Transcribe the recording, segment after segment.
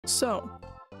So,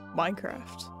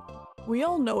 Minecraft. We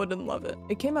all know it and love it.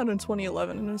 It came out in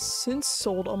 2011 and has since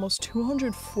sold almost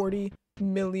 240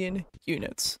 million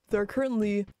units. There are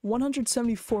currently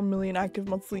 174 million active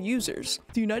monthly users.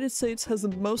 The United States has the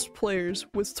most players,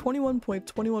 with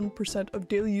 21.21% of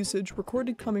daily usage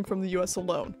recorded coming from the US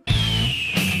alone.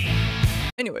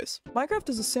 Anyways, Minecraft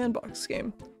is a sandbox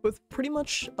game with pretty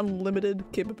much unlimited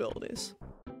capabilities.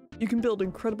 You can build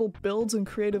incredible builds in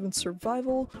creative and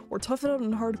survival, or tough it out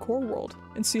in hardcore world,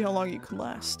 and see how long you can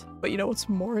last. But you know what's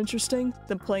more interesting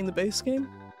than playing the base game?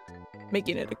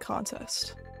 Making it a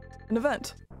contest. An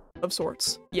event of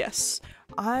sorts. Yes,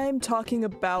 I'm talking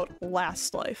about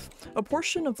Last Life, a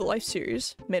portion of the Life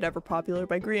series made ever popular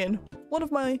by Grian, one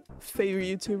of my favorite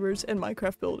YouTubers and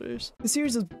Minecraft builders. The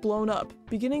series has blown up,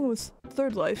 beginning with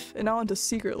Third Life and now onto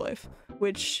Secret Life,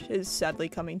 which is sadly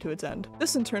coming to its end.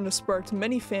 This in turn has sparked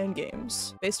many fan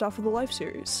games based off of the Life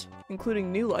series,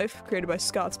 including New Life, created by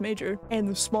Scott's Major, and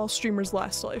the small streamer's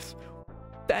Last Life,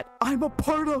 that I'm a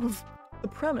part of! The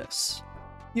premise: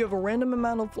 you have a random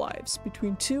amount of lives,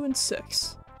 between 2 and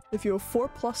 6. If you have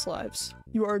 4+ lives,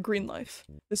 you are a green life.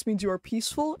 This means you are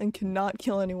peaceful and cannot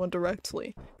kill anyone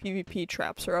directly, PvP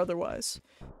traps or otherwise.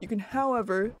 You can,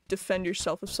 however, defend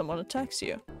yourself if someone attacks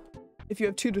you. If you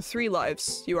have 2 to 3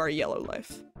 lives, you are a yellow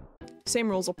life. Same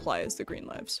rules apply as the green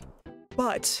lives.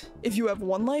 But if you have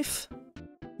 1 life,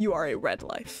 you are a red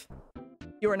life.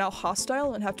 You are now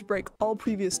hostile and have to break all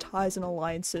previous ties and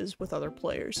alliances with other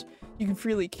players. You can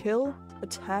freely kill,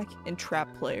 attack, and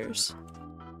trap players.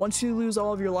 Once you lose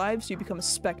all of your lives, you become a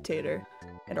spectator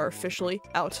and are officially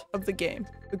out of the game.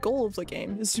 The goal of the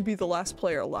game is to be the last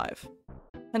player alive.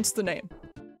 Hence the name,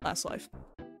 Last Life.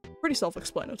 Pretty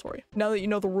self-explanatory. Now that you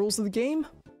know the rules of the game,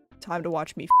 time to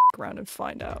watch me f around and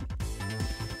find out.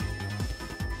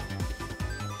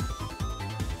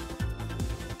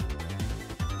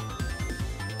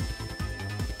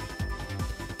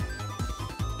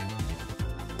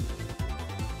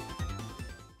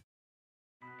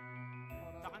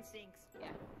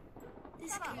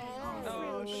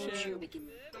 Oh shit.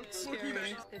 That's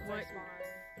scary. What?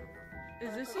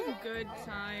 Is this a good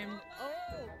time?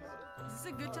 Oh! Is this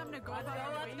a good time to go? Let's go,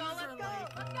 let's go, let's go!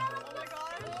 Let's go,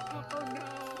 let's go! Oh no!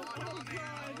 Oh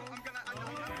god!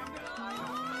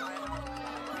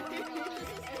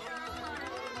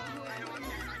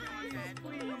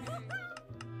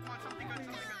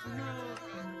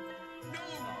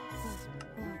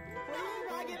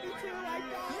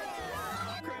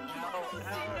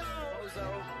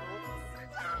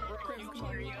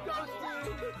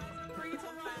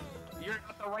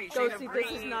 Ghosty,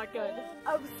 this is not good.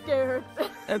 I'm scared.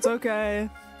 It's okay.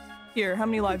 Here, how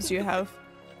many lives do you have?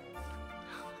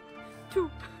 2.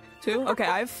 2? Okay,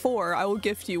 I have 4. I will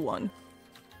gift you 1.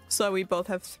 So we both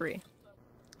have 3.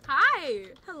 Hi!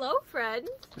 Hello, friend.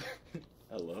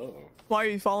 Hello. Why are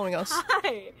you following us?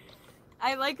 Hi!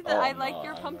 I like the I like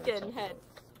your pumpkin head.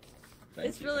 Thank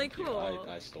it's you, really thank you. cool.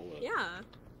 I stole it. Yeah.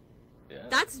 Yeah.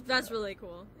 That's really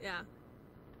cool. Yeah.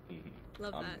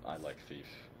 Love that. I like thief.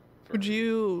 Would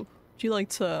you like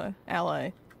to ally?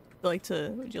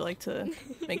 Would you like to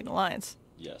make an alliance?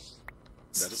 Yes.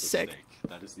 That is Sick. a steak.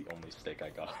 That is the only steak I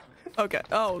got. Okay.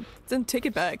 Oh, then take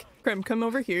it back. Grim, come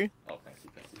over here. Oh, thank you,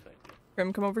 thank you, thank you.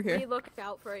 Grim, come over here. We look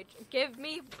out for each.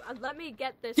 Let me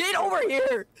get this. Get over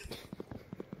here!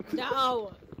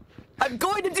 No. I'm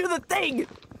going to do the thing!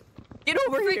 Get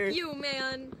over Frick here! you,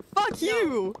 man. Fuck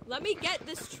you! Let me get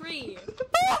this tree.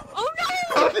 Oh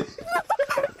no!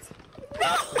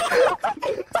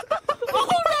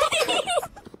 Already!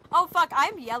 Oh fuck,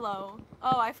 I'm yellow.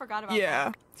 Oh, I forgot about that.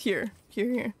 Yeah. Here.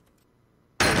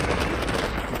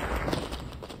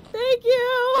 Thank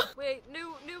you! Wait,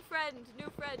 new friend,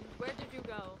 where did you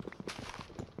go?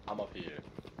 I'm up here.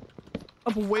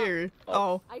 Up where?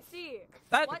 Oh. I see.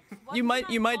 That What you can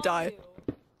I might call die.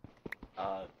 you?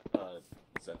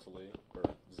 Zentally, or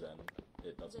Zen.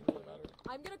 It doesn't really matter.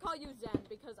 I'm gonna call you Zen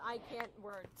because I can't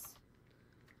words.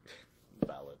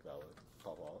 Valid.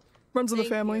 Pop off. Runs in the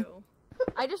Thank family. you.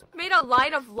 I just made a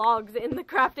line of logs in the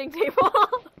crafting table.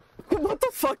 What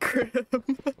the fuck, Grim?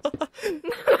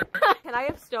 Can I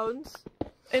have stones?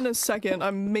 In a second,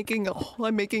 I'm making a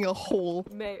hole.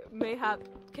 Mayhap,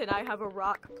 can I have a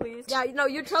rock, please? Yeah, no,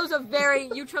 you chose a very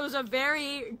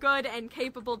good and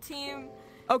capable team.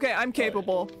 Okay, I'm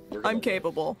capable. I'm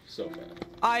capable. So bad.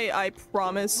 I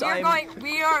promise. We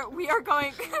are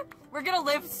going. We're gonna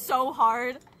live so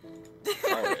hard. Oh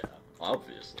yeah,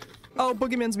 obviously. Oh,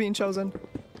 Boogeyman's being chosen.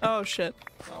 Oh shit.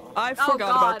 Oh, I forgot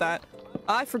God. about that.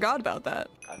 I forgot about that.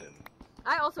 I didn't.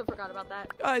 I also forgot about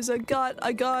that. Guys, I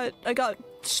got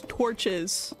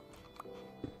torches.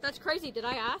 That's crazy. Did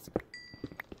I ask?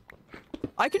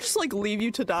 I could just like leave you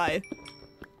to die.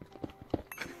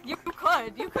 You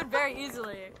could very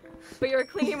easily. But you're a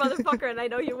clingy motherfucker and I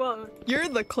know you won't. You're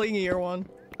the clingier one.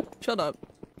 Shut up.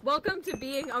 Welcome to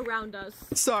being around us.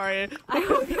 Sorry. I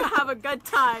hope you have a good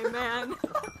time, man.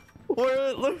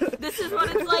 This is what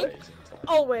it's like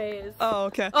always. Oh,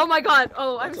 okay. Oh my god.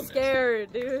 Oh, I'm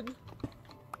scared, dude.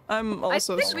 I'm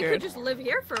also I think scared. we could just live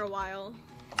here for a while.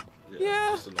 Yeah.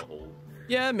 Just in the hole.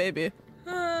 Yeah, maybe.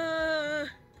 Uh...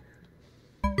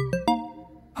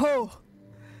 Oh.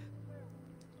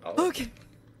 Oh. Okay.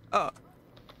 Oh.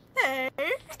 Hey.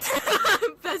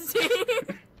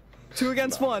 Bestie. 2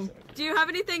 against 1. Do you have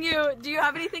anything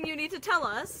you need to tell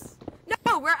us?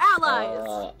 No, we're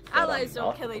allies. Allies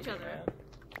don't kill each other.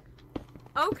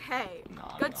 Okay.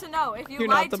 Nah, Good to know. If you You're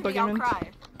lied not to the me, I'll boogeyman?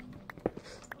 cry.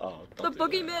 Oh, The don't do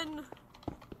that. boogeyman.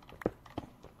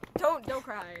 Don't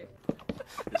cry.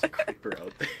 There's a creeper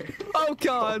out there. Oh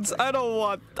gods, I don't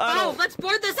want. Oh, let's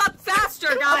board this up faster,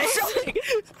 guys.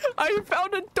 I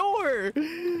found a door.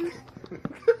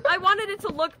 I wanted it to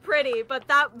look pretty, but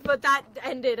that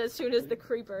ended as soon as the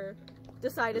creeper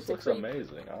decided This to looks creep.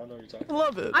 amazing. I don't know what you're talking I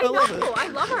love it. I know. love it. I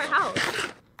love our house.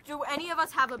 Do any of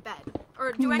us have a bed,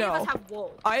 or do any of No. us have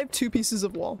wool? I have 2 pieces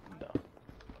of wool. about. No.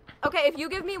 Okay, if you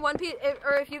give me one piece,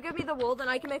 or if you give me the wool, then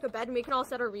I can make a bed and we can all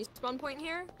set a respawn point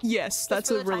here. Yes, that's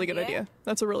for a the really time good being? idea.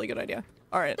 That's a really good idea.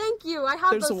 All right. Thank you. I have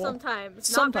There's those a wool. sometimes.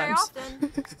 Sometimes. Not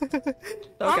very often. Okay.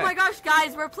 Oh my gosh,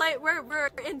 guys, we're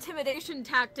intimidation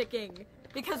tacticking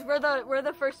because we're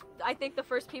the first. I think the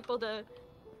first people to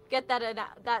get that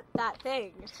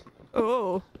thing.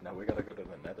 Oh. Now we gotta go to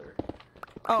the nether.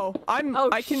 Oh, Oh,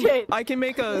 I can shit. I can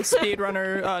make a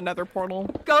speedrunner nether portal.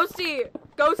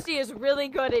 Ghosty is really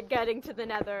good at getting to the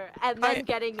nether and then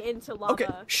getting into lava. Okay,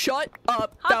 shut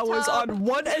up. Hot That was tub. on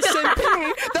one SMP.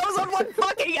 That was on one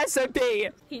fucking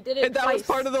SMP. He did it And that twice. was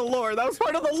part of the lore. That was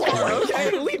part of the lore.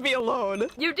 Okay, leave me alone.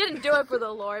 You didn't do it for the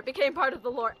lore. It became part of the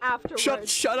lore afterwards.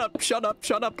 Shut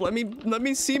up. Let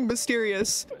me seem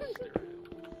mysterious.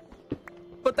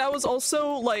 But that was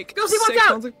also like Go see what's 6 out!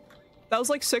 months ago. That was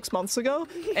like 6 months ago,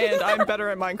 and I'm better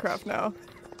at Minecraft now.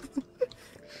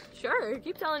 Sure,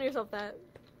 keep telling yourself that.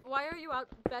 Why are you out,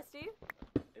 bestie?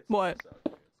 It's What? nice out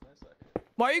here. It's nice out here.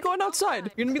 Why are you going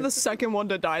outside? You're gonna be the second one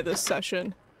to die this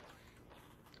session.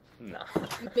 Nah.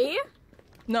 Me?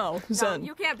 No, No, Zen.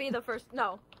 you can't be the first.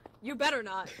 No, you better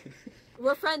not.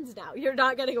 We're friends now. You're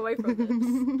not getting away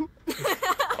from this.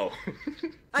 Oh.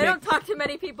 I don't talk to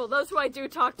many people. Those who I do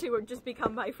talk to are just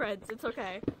become my friends. It's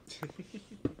okay.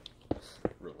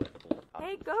 Relatable.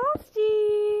 Hey,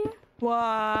 Ghosty!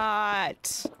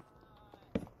 What?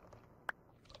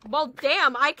 Well,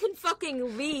 damn, I can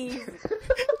fucking leave.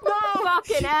 No!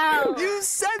 Fucking hell. You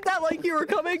said that like you were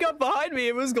coming up behind me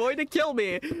and was going to kill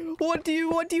me. What do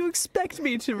you expect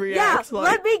me to Yeah, react like?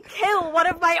 let me kill one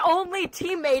of my only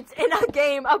teammates in a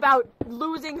game about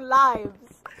losing lives.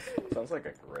 Sounds like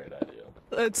a great idea.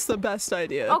 It's the best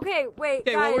idea. Okay, wait,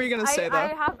 Okay, guys. what were you gonna say, though?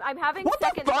 I'm having What the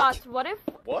second fuck? thoughts. What if?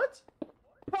 What?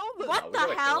 What we the gotta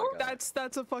kill hell? that guy.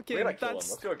 That's a fucking. We gotta kill him. That's.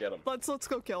 Let's go get him. Let's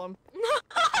go kill him.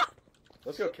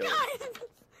 Let's go kill him.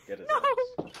 Get his No.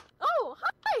 ass. Oh,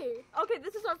 hi. Okay,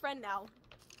 this is our friend now.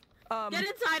 Get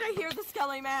inside. I hear the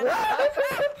Skelly Man.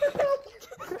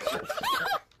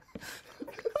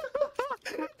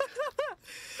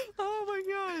 Oh my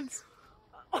god.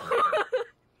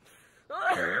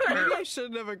 Maybe I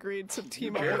shouldn't have agreed to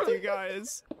team up with you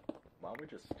guys. Why don't we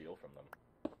just steal from them?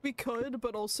 We could,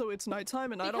 but also it's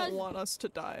nighttime and I Because- don't want us to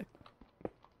die.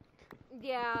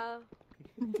 Yeah.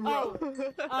 Oh,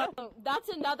 that's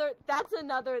another thing.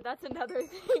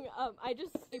 I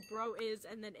just say bro is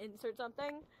and then insert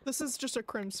something. This is just a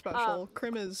Crim special.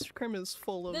 Crim is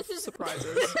full of This is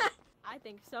surprises. I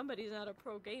think somebody's not a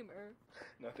pro gamer.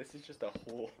 No, this is just a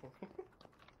hole.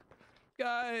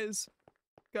 Guys,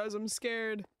 I'm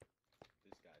scared.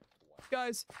 This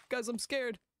guy. Guys, I'm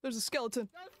scared. There's a skeleton.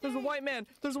 There's a white man.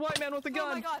 There's a white man with a gun.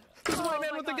 Oh my god. There's a white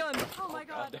man my with a god. gun. Oh my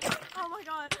god. God. Oh my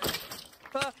god.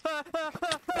 Ghosty,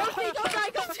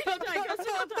 Ghosty, don't die. Ghosty,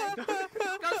 don't die. Ghosty,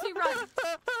 don't die. Ghosty, run.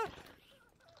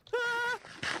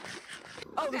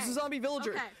 Oh, Okay. there's a zombie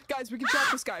villager. Okay. Guys, we can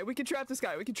trap this guy. We can trap this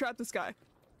guy.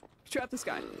 Trap this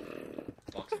guy.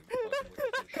 Box him.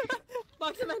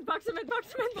 Box him with Box him in.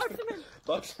 Box him in.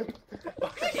 Box him.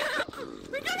 Box him.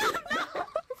 We get him. No.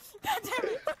 God damn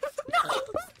it. No.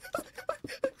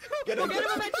 Get We'll him. get him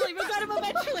eventually. We got him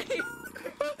eventually.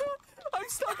 I'm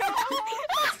stuck in a hole.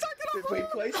 I'm stuck in a Did we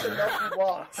place enough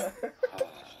blocks?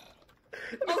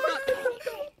 Oh god.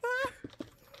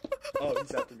 Oh,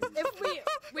 he's after me.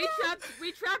 If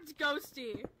we trapped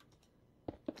Ghosty.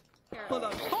 Here. Hold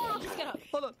on. Just get up.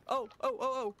 Hold on.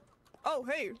 Oh. Oh,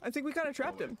 hey, I think we kind of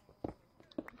trapped him.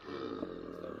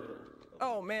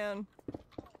 Oh, man.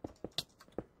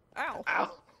 Ow.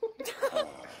 Ow.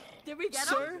 Did we get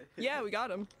Sir? him? Yeah, we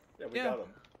got him. Yeah, we got him.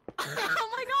 Oh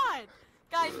my god!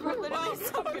 Guys, we're literally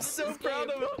so good I'm so proud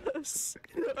of us.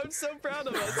 I'm so proud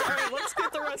of us. Alright, let's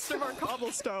get the rest of our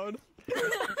cobblestone.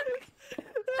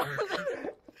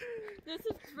 This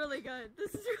is really good.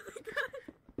 This is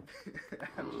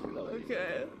really good.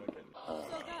 Okay.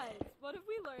 So guys, what have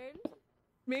we learned?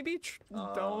 Maybe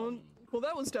don't. Well,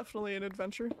 that was definitely an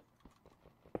adventure.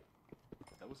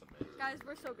 That was amazing. Guys,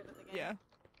 we're so good at the game. Yeah.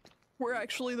 We're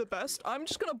actually the best. I'm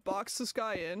just gonna box this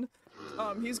guy in.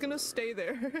 He's gonna stay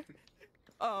there.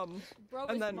 Bro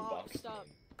and is then boxed up.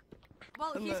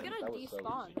 Well, and he's then- gonna That was so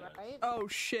despawn, easy, guys. right? Oh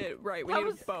shit, right, we That need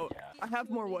was- a boat. Yeah. I have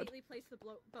more wood. Immediately place the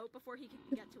boat before he can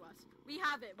get to us. We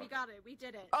have it. We got it. We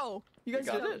did it. Oh, you guys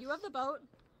got did So, it? you have the boat?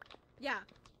 Yeah.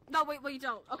 No, wait, well, you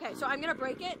don't. Okay, so I'm gonna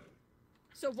break it.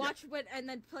 So watch when, and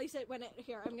then place it when it,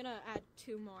 here, I'm gonna add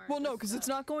 2 more. Well, no, because it's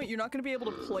not going, you're not gonna be able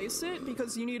to place it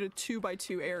because you need a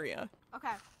 2x2 area.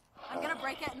 Okay. I'm gonna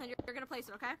break it and then you're gonna place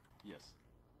it, okay? Yes.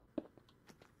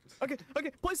 Okay, okay,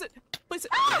 place it! Place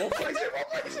it! We'll place it, we'll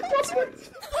place it, we'll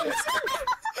place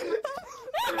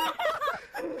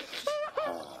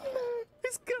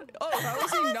He's good. Oh, how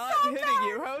is he not hitting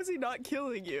you? How is he not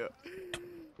killing you?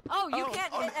 Oh, you Oh,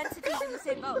 can't hit entities in the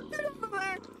same boat.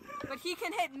 But he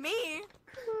can hit me!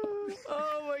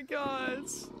 Oh my god.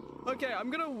 Okay, I'm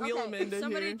gonna wheel him into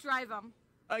somebody here. drive him.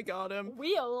 I got him.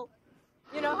 Wheel?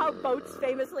 You know how boats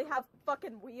famously have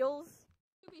fucking wheels?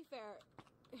 To be fair,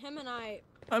 him and I...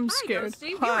 I'm Hi, scared.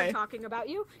 Ghosty. We Hi. were talking about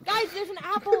you. Guys, there's an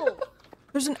apple!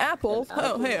 There's an apple.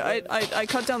 Oh, hey, I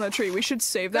cut down that tree. We should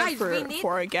save that Guys, for we need, a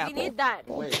we gapple. need that.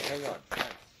 Wait, hang on.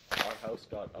 Our house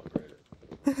got upgraded.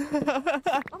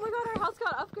 Oh my god, our house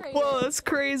got upgraded. Whoa, that's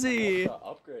crazy. Got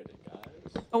upgraded,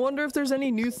 guys. I wonder if there's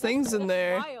any new things in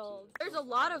there. Wild. There's a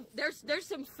lot of there's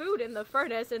some food in the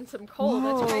furnace and some coal.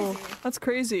 That's Whoa, crazy. that's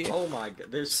crazy. Oh my god,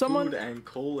 there's Someone- food and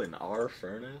coal in our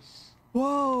furnace?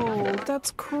 Whoa,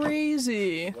 that's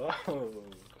crazy. Whoa.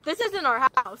 This isn't our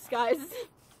house, guys.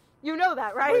 You know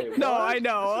that, right? Wait, No, what? I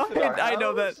know. This is our I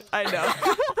know that. house? I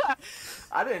know.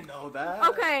 I didn't know that.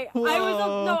 Okay, Whoa.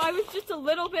 I was just a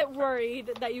little bit worried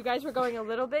that you guys were going a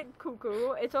little bit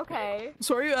cuckoo. It's okay.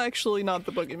 So are you actually not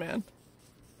the boogeyman?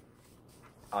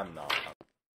 I'm not.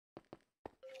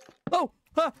 Oh!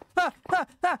 Ha, ha, ha,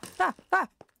 ha, ha, ha.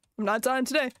 I'm not dying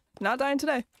today. Not dying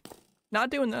today. Not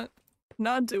doing that.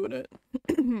 Not doing it.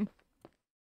 Hello.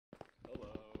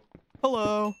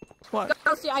 Hello. What?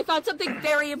 Ghosty, I found something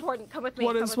very important. Come with me.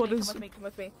 What Come is- with what me, is- Come with me. Come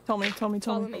with me. Tell me, tell me,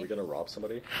 tell Follow me. Are we gonna rob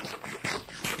somebody?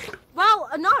 Well,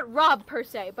 not rob per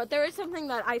se, but there is something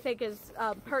that I think is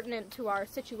pertinent to our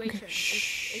situation.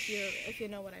 Shh. If you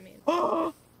know what I mean.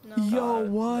 Oh! No. Yo,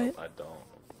 what? No, I don't.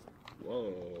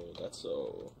 Whoa, that's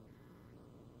so...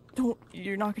 Don't.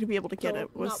 You're not gonna be able to get No,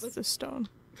 it with, not with- the stone.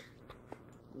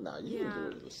 Nah, you Yeah. can do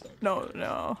it with this thing. No,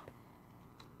 no.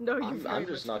 No, you I'm very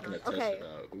just much not gonna cannot. test Okay, it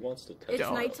out. Who wants to test it's it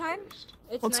out nighttime. first?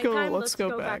 It's Let's go. nighttime. Let's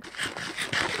go back.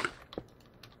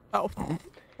 Oh.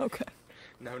 Okay.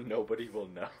 Now nobody will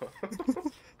know.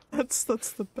 That's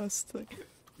the best thing.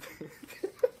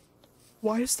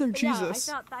 Why is there Jesus?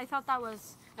 Yeah, I thought that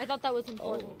was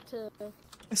important to.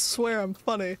 I swear I'm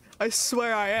funny. I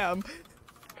swear I am.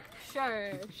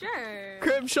 Sure.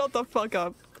 Crib, shut the fuck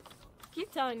up.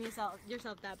 Keep telling yourself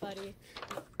that, buddy.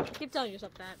 Keep telling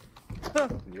yourself that.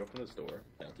 Can you open this door?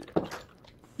 Thank you.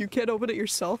 You can't open it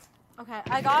yourself? Okay,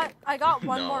 I got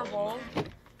one No, more no. roll.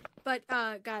 But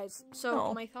guys, so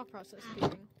No. my thought process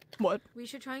being, What? we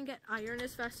should try and get iron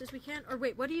as fast as we can. Or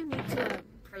wait, what do you need to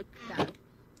break that?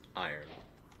 Iron.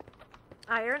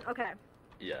 Iron? Okay.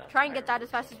 Yeah. Try and get iron. that as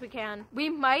fast as we can. We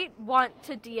might want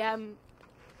to DM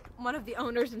one of the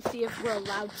owners and see if we're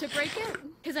allowed to break it.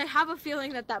 Because I have a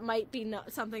feeling that might be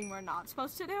something we're not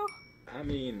supposed to do. I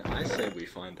mean, I say we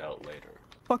find out later.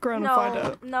 Fuck around and find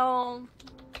out. No.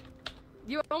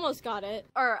 You almost got it.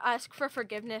 Or ask for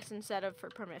forgiveness instead of for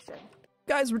permission.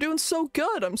 Guys, we're doing so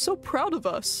good. I'm so proud of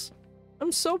us.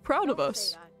 I'm so proud of Don't say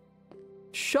us. that.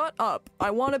 Shut up.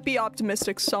 I want to be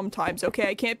optimistic sometimes, okay?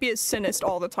 I can't be a cynist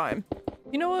all the time.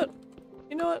 You know what?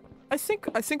 You know what? I think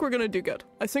we're gonna do good.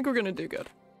 I think we're gonna do good.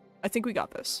 I think we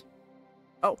got this.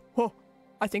 Oh, whoa.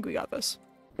 I think we got this.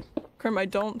 Krim, I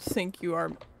don't think you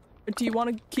are... Do you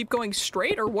want to keep going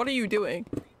straight, or what are you doing?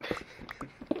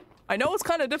 I know it's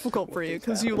kind of difficult for you,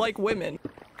 because you like women.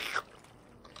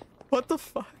 What the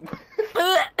fuck?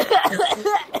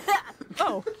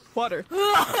 Oh, water.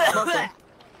 Lovely.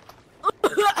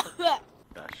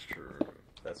 That's true.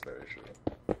 That's very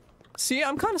true. See,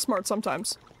 I'm kind of smart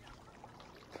sometimes.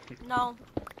 No.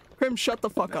 Krim, shut the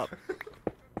fuck up.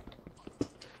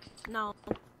 No.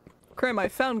 Krim, I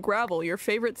found gravel, your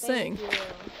favorite thing. Thank you.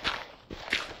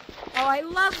 Oh, I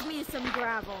love me some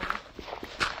gravel.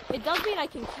 It does mean I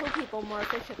can kill people more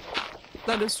efficiently.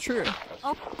 That is true.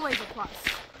 Always a plus.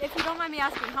 If you don't mind me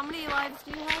asking, how many lives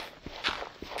do you have?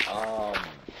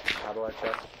 How do I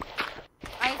check?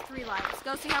 I have 3 lives.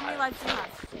 Go see how many lives you have.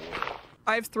 4.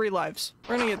 I have 3 lives.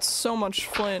 We're gonna get so much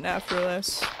flint after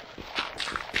this.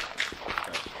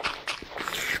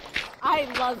 I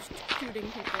love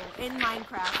shooting people in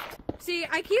Minecraft. See,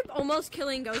 I keep almost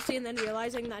killing Ghosty and then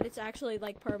realizing that it's actually,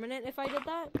 like, permanent if I did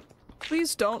that.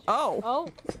 Please don't. Oh. Oh.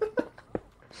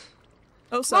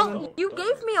 Oh, 7. Well, you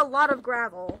gave me a lot of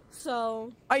gravel,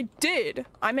 so... I did.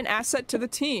 I'm an asset to the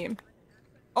team.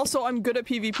 Also, I'm good at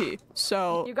PvP,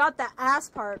 so... You got the ass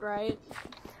part, right?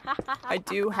 I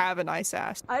do have a nice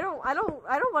ass. I don't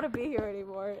want to be here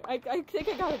anymore. I think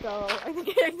I gotta go. I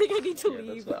think I need to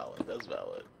leave. That's valid. That's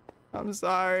valid. I'm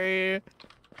sorry.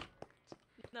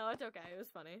 No, it's okay. It was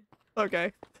funny.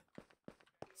 Okay.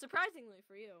 Surprisingly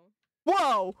for you.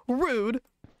 Whoa! Rude!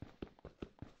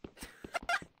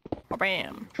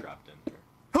 Bam! Trapped in here.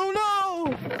 Oh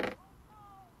no!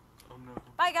 Oh no.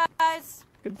 Bye, guys!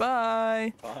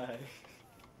 Goodbye! Bye.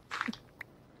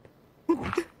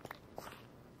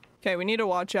 Okay, we need to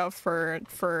watch out for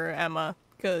Emma,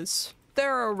 because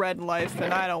they're a red life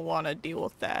and I don't want to deal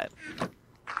with that.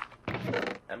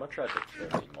 Emma tried to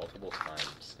kill me multiple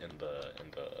times in the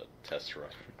test run.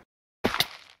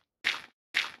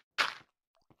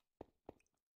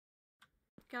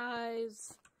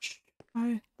 Guys.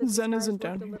 Hi. the Zen stars isn't worked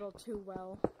down a here. little too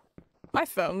well. I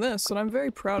found this and I'm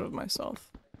very proud of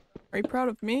myself. Are you proud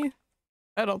of me?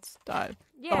 I don't die.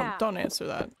 Yeah. Don't answer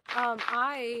that.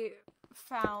 I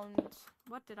found...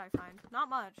 What did I find? Not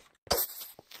much.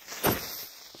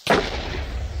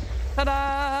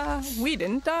 Ta-da! We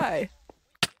didn't die.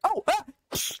 Oh! Ah!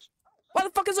 Why the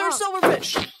fuck is there a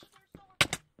silverfish?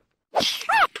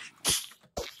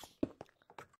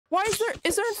 Why is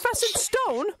there infested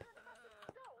stone?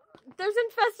 There's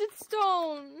infested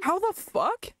stone! How the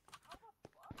fuck?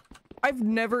 I've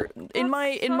never in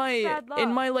my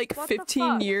like What the 15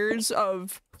 fuck? years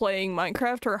of playing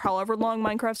Minecraft or however long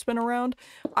Minecraft's been around,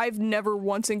 I've never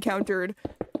once encountered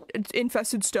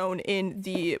infested stone in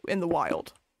the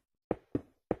wild.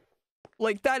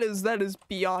 Like that is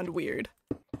beyond weird.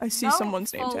 I see Don't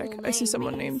someone's name tag. I see follow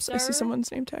someone's me, names. I see sir.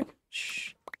 someone's name tag.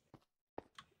 Shh.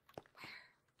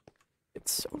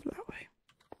 It's over that way.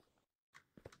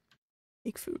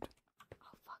 Take food.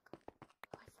 Oh fuck.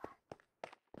 Who is that?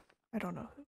 I don't know.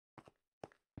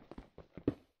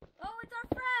 Oh, it's our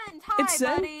friend! Hi, It's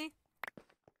Zen? buddy!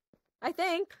 I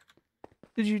think.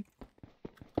 Did you?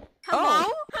 Hello?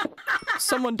 Oh.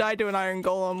 Someone died to an iron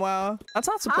golem. Wow, that's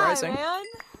not surprising. Hi, man.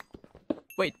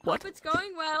 Wait, what? Hope it's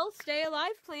going well. Stay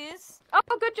alive, please. Oh,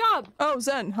 good job. Oh,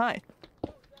 Zen. Hi.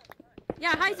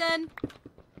 Yeah, hi, Zen.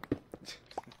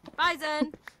 Bye,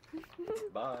 Zen.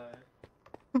 Bye.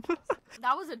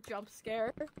 That was a jump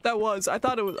scare. That was. I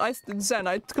thought it was. Zen.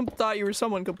 I thought you were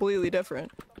someone completely different.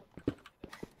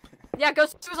 Yeah,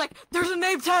 Ghost was like, "There's a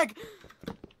name tag."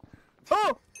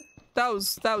 Oh, that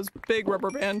was big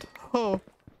rubber band. Oh,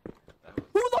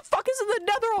 who the fuck is in the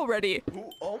Nether already?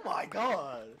 Ooh, oh my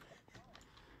god.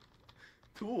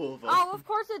 2 of them. Oh, of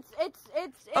course it's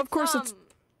Of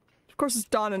course it's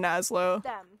Don and Aslo.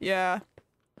 them. Yeah.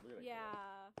 Yeah,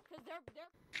 because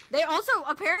they also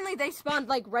apparently they spawned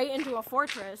like right into a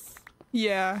fortress.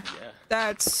 Yeah. Yeah.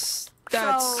 That's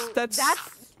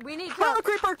we need to. Oh,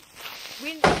 creeper!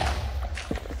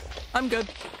 I'm good.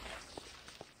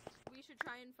 We should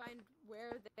try and find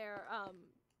where their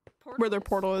portal Where their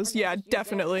portal is. and then Yeah, just use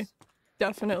definitely. theirs.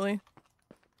 Definitely.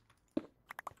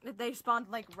 They spawned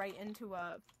like right into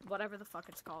a whatever the fuck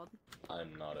it's called.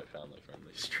 I'm not a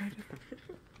family-friendly streamer.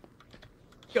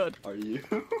 Good. Are you?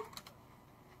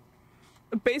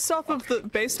 Based off of the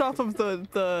Based off the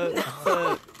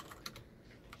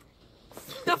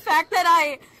fact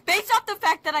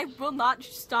that I will not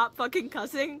stop fucking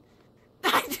cussing,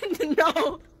 I didn't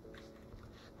know.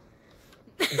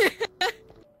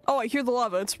 Oh, I hear the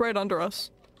lava. It's right under us.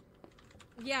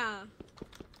 Yeah.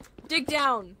 Dig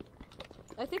down.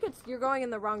 I think you're going in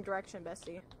the wrong direction,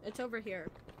 bestie. It's over here.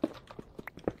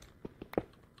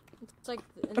 It's like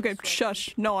in Okay, this direction.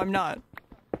 shush. No, I'm not.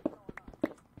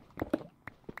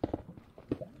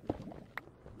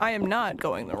 I am not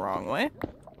going the wrong way.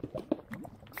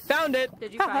 Found it!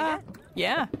 Did you find it?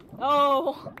 Yeah.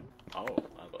 Oh. Oh,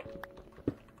 I thought.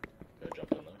 Can I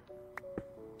jump in there?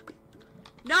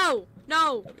 No!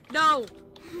 No! No!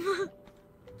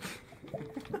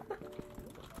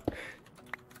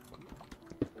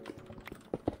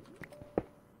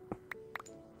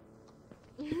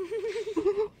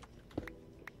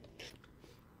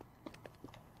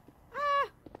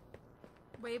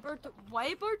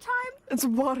 Wiper time? It's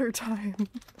water time.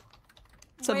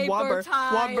 It said Waper wobber.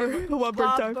 time. Wobber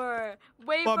time.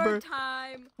 Waper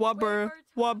time. Wobber. Waper time.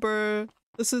 Wobber.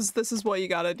 This is what you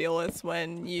gotta deal with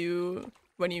when you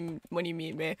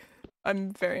meet me.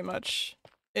 I'm very much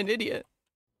an idiot.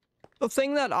 The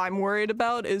thing that I'm worried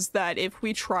about is that if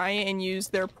we try and use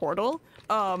their portal,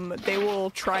 they will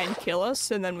try and kill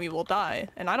us and then we will die.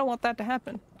 And I don't want that to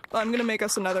happen. I'm gonna make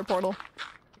us another portal.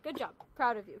 Good job.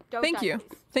 Proud of you. Don't Thank die, you.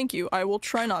 please. Thank you. I will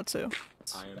try not to.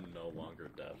 I am no longer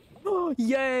deaf. Oh,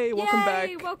 yay! Welcome back.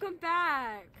 Yay! Welcome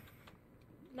back.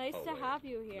 Nice Oh, to wait. have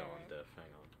you here. No, I'm deaf.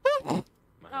 Hang on.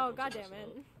 My Oh, headphones are goddamn messing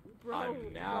it. up. Bro,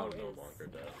 I'm now bro no is- longer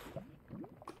deaf.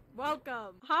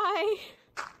 Welcome. Hi.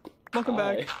 Welcome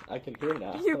back. I can hear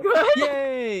now. You good?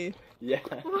 Yay!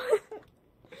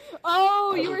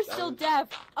 Oh, Yeah. you were I still was- deaf.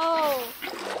 Oh.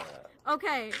 Yeah.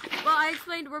 Okay. Well, I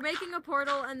explained we're making a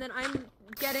portal, and then I'm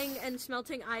getting and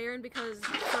smelting iron because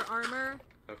for armor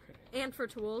Okay. and for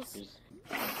tools. Just-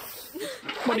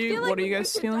 What are I you feel like we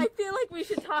guys should- stealing? I feel like we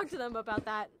should talk to them about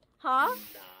that. Huh?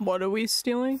 What are we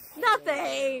stealing?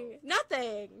 Nothing.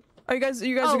 Nothing. Oh, you guys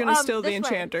Oh, are gonna steal the this way.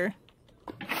 enchanter.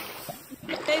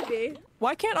 Maybe.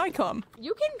 Why can't I come?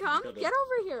 You can come. Gotta- Get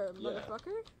over here, Yeah.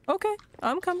 motherfucker. Okay,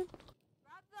 I'm coming.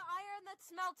 Grab the iron that's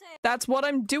smelted. That's what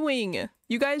I'm doing.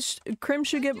 You guys, Krim,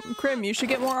 you should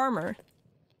get more armor.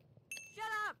 Shut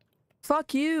up.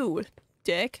 Fuck you,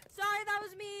 dick. Sorry, that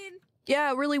was mean.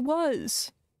 Yeah, it really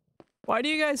was. Why do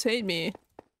you guys hate me?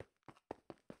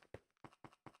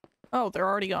 Oh, they're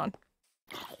already gone.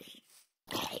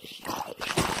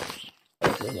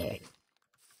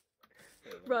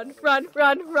 Run, run,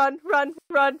 run, run, run,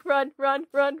 run, run, run,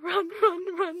 run, run, run,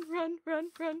 run, run, run,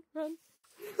 run, run.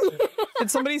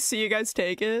 Did somebody see you guys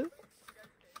take it?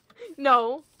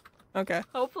 No, Okay.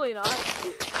 hopefully not. I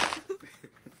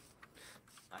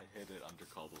hid it under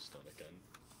cobblestone again.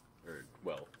 Or,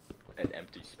 well, an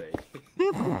empty space.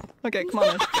 Okay, come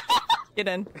on in. Get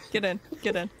in. Get in.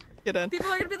 Get in. Get in.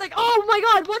 People are gonna be like, "Oh my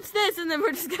god, what's this?" And then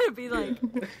we're just gonna be like,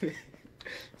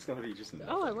 It's gonna be just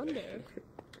 "Oh, I nothing. wonder."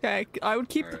 Okay, I would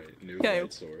keep. Alright, new Okay.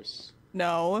 light source.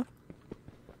 No.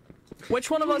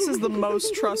 Which one of us is the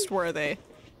most trustworthy?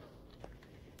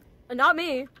 Not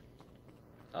me.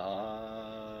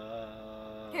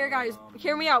 Uh... Here, guys,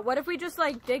 hear me out. What if we just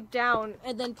like dig down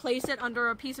and then place it under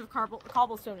a piece of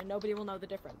cobblestone and nobody will know the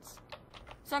difference?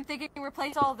 So I'm thinking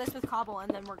replace all of this with cobble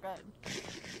and then we're good.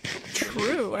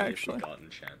 True, If we actually. got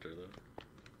enchanter though.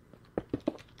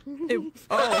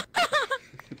 Oh,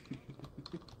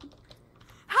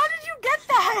 How did you get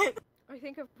that? I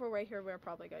think if we're right here, we're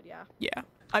probably good. Yeah. yeah.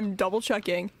 I'm double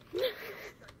checking.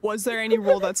 Was there any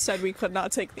rule that said we could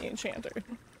not take the enchanter?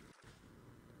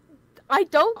 I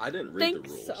don't I didn't read think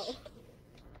the rules. so.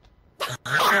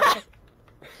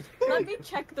 Let me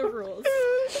check the rules.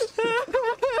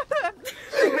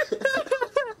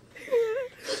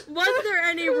 Was there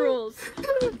any rules?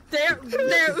 There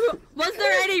was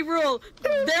there any rule?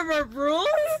 There were rules?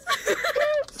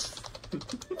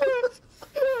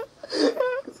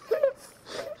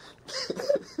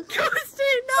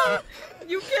 Ghosty, no!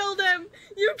 You killed him!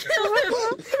 You killed him!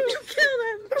 You killed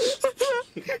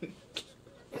him!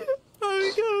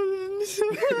 Oh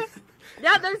my god.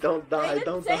 Yeah, there's. Don't die, They didn't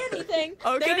don't say die. anything.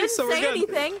 Okay, They didn't so we're say good.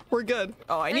 anything. We're good.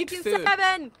 Oh, I Thank need you, food.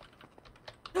 7.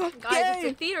 Guys, it's Yay!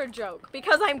 a theater joke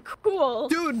because I'm cool.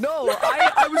 Dude, no,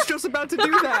 I was just about to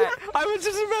do that. I was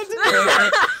just about to do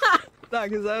that. No,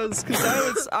 because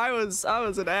I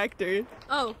was an actor.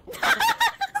 Oh.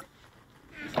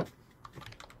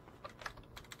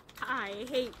 I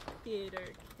hate theater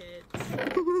kids.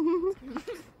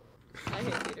 I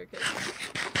hate theater kids.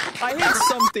 I hate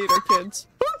some theater kids.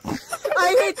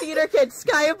 I hate theater kids.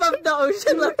 Sky above the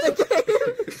ocean left the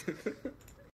game.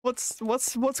 What's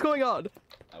going on?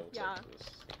 I will Yeah. take this.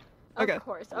 Okay. Of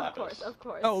course, of Lapis. course, of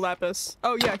course. Oh, lapis.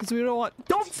 Oh yeah, because we don't want.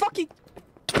 Don't fucking.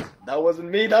 That wasn't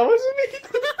me, that wasn't me!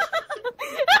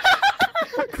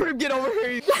 Crib, get over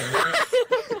here.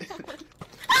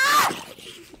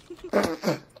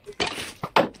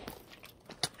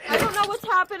 I don't know what's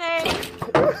happening.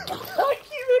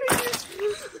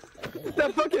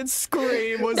 That fucking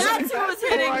scream was. That's what was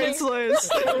hitting me. priceless.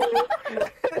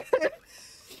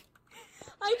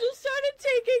 I just started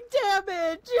taking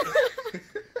damage.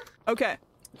 Okay.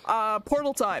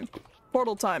 Portal time.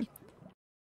 Portal time.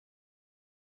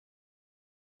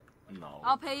 No.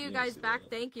 I'll pay you didn't guys see back, that.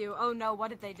 thank you. Oh no, what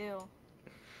did they do?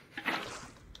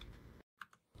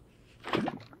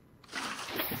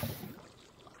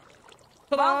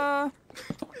 Ta-da!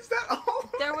 Is that all?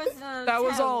 There was That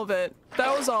was 10. all of it.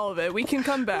 That was all of it. We can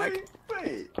come back.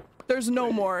 Wait. There's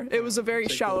no more. It was a very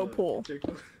Take shallow the- pool. take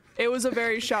the- It was a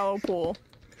very shallow pool.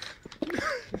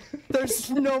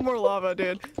 There's no more lava,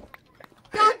 dude.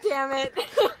 God damn it!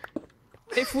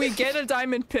 If we get a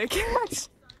diamond pickaxe...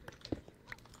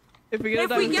 If we get a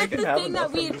If we diamond get pickaxe... the thing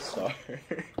that we...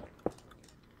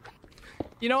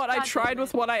 You know what? I God tried damn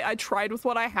with it. what I tried with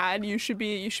what I had. You should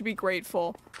be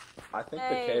grateful. I think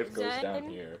Hey, the cave goes Zen? down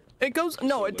here. It goes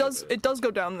no, it does bit. it does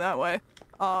go down that way.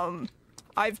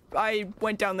 I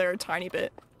went down there a tiny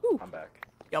bit. Ooh, I'm back.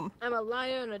 yum. I'm a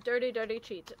liar and a dirty, dirty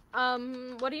cheat.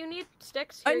 What do you need?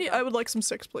 Sticks? Here you go. I would like some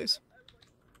sticks, please.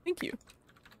 Thank you.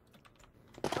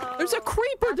 Oh, There's a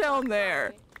creeper that's down not there.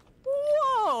 funny.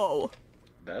 Whoa,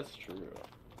 That's true.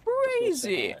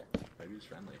 crazy. Maybe he's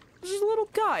friendly. There's a little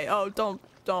guy. Oh, don't,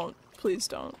 please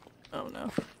don't. Oh no.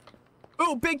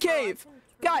 Oh, big cave,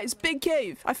 guys, big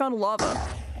cave. I found lava.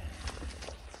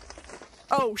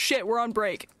 Oh shit, we're on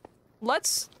break.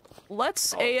 Let's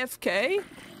AFK.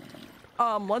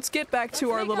 Let's get back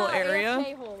to our Make little a area.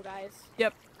 AFK hole, guys.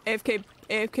 Yep,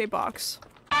 AFK box.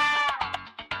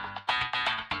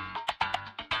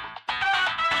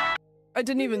 I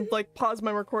didn't even like pause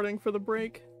my recording for the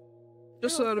break,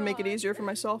 just so to make it God. easier for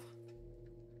myself.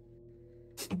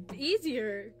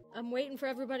 Easier. I'm waiting for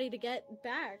everybody to get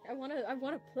back. I wanna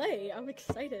play. I'm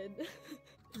excited.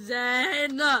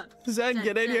 Zen! Zen,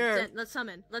 get in here. Zen. Let's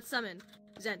summon.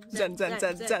 Zen. Zen.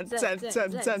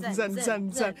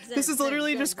 This is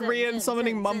literally just Grian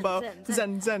summoning Mumbo.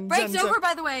 Zen. Breaks over,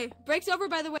 by the way. Breaks over,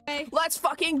 by the way. Let's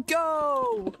fucking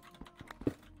go!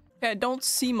 Okay, I don't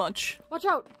see much. Watch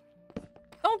out.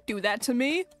 Don't do that to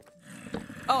me.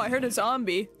 Oh, I heard a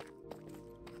zombie.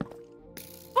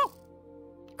 Oh!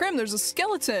 Grim, there's a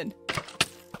skeleton.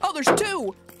 Oh, there's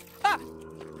two! Ah!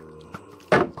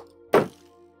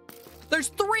 There's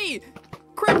three!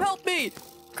 Grim, help me!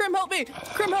 Grim, help me!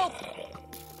 Grim, help! I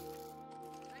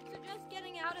suggest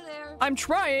getting out of there. I'm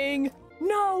trying!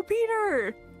 No,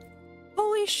 Peter!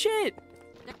 Holy shit!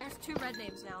 There's two red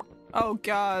names now. Oh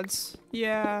gods.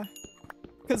 Yeah.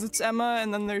 Because it's Emma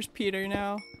and then there's Peter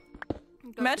now.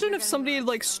 Imagine if somebody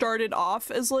like started off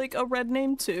as like a red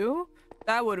name too.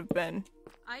 That would have been.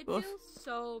 I Oof. feel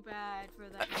so bad for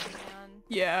that man.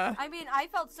 Yeah. I mean, I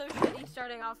felt so shitty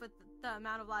starting off with the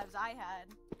amount of lives I had.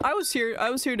 I was here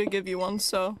to give you one,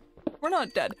 so we're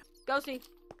not dead. Ghosty.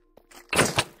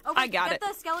 Oh, I got get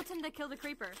the skeleton to kill the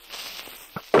creeper.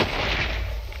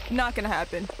 Not gonna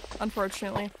happen,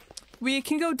 unfortunately. We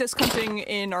can go disc hunting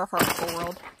in our hardcore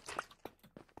world.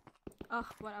 Ugh,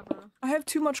 whatever. I have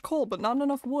too much coal, but not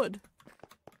enough wood.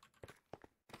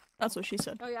 That's what she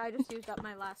said. Oh yeah, I just used up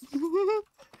my last.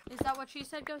 Is that what she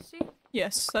said, Ghosty?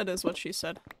 Yes, that is what she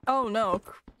said. Oh no.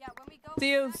 Yeah, when we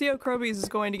go. Theo Crobies is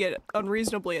going to get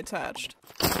unreasonably attached.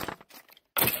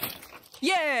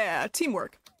 Yeah!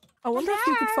 Teamwork! I wonder if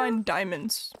you could find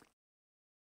diamonds.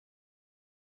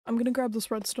 I'm gonna grab this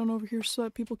redstone over here so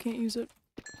that people can't use it.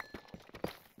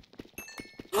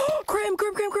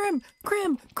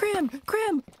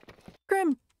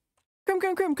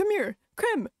 Cram! Come here!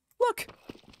 Cram! Look!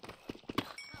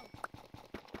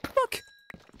 Look!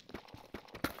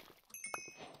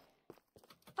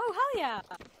 Oh hell yeah!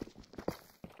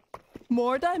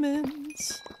 More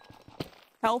diamonds!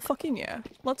 Hell fucking yeah.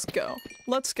 Let's go.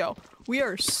 Let's go. We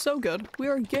are so good. We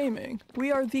are gaming.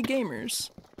 We are the gamers.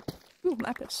 Ooh,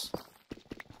 lapis.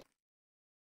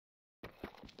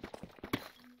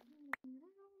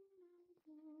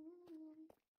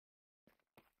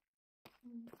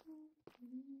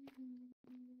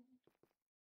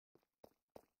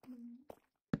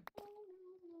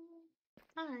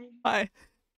 Hi. Hi.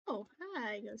 Oh,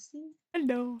 hi, Ghosty.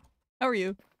 Hello. How are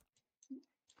you?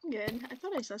 I'm good. I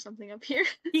thought I saw something up here.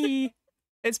 Hee.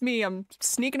 It's me. I'm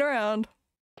sneaking around.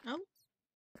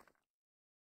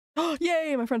 Oh.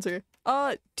 Yay, my friends are here.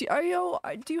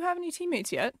 Do you have any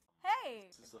teammates yet? Hey!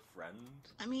 Is this a friend?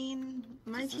 I mean,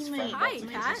 my Is this teammate. friend Hi, about to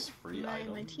give Kat. us free My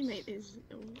items? teammate is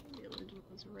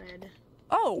was red.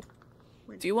 Oh,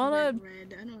 Went Do you wanna-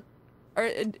 red? I don't. or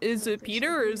is it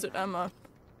Peter or is it Emma?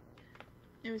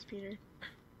 It was Peter.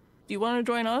 Do you want to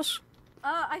join us?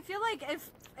 I feel like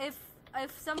if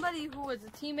somebody who was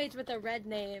teammates with a red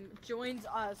name joins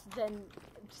us, then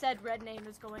said red name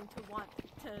is going to want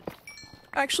to.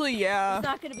 Actually, yeah. He's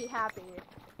not gonna be happy.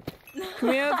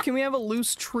 Can we have a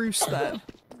loose truce then?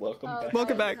 Welcome Oh, back.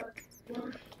 Welcome back.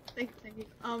 Thank you.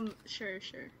 Sure.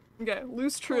 Okay,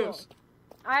 loose truce.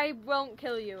 I won't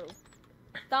kill you.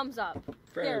 Thumbs up.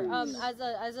 Here, Friends.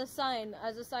 as a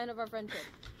sign of our friendship.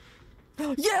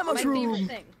 Yeah, My favorite mushroom.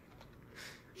 thing.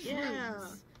 Yeah.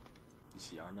 You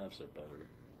see, our knives are better.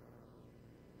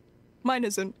 Mine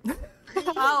isn't.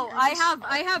 Oh,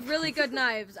 I have really good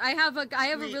knives. I have a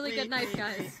Wait, really good knife, wait.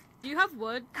 guys. Do you have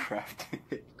wood? Craft.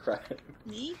 Craft.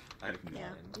 Me? I have none.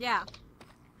 Yeah. Yeah.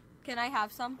 Can I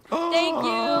have some? Thank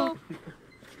you.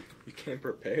 You came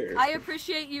prepared. I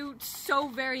appreciate you so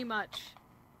very much.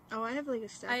 Oh, I have like a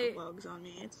stack of bugs on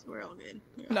me. We're all good.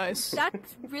 Yeah. Nice.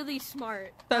 That's really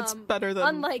smart. That's better than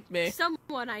unlike me.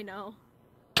 someone I know.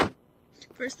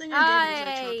 First thing I did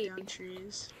was I chopped down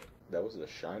trees. That was a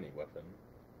shiny weapon.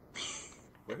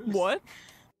 What?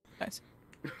 Nice.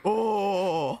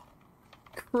 Oh,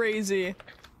 crazy.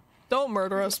 Don't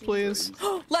murder us, please.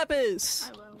 Lepis!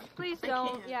 I will. Please I don't.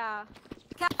 can't. Yeah.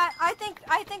 I think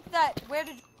that. Where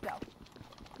did you go?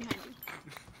 Behind you.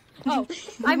 Oh,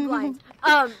 I'm blind.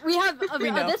 We have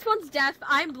this one's deaf.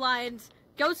 I'm blind.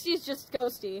 Ghosty's just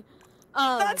ghosty.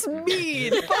 That's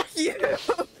mean. Fuck you.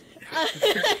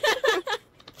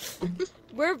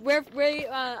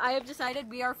 I have decided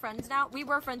we are friends now. We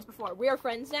were friends before. We are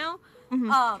friends now.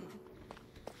 Mm-hmm.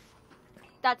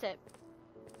 That's it.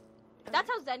 That's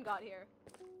how Zen got here.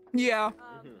 Yeah.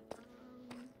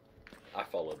 I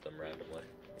followed them randomly.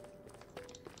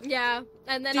 Yeah,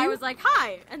 and then I was like,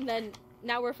 hi, and then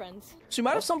now we're friends. She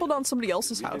might have stumbled on somebody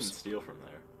else's We house. didn't steal from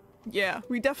there. Yeah,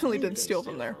 we definitely We didn't steal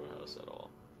from there. our house at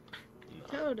all.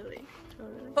 No. Totally.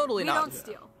 Totally We not. don't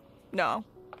steal. No.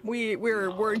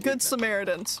 We're good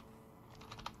Samaritans.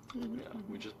 Yeah,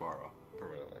 we just borrow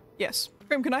permanently. Yes.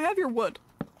 Grim, can I have your wood?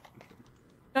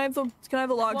 Can I have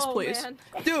the logs, Whoa, please? man.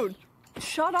 Dude,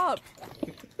 shut up.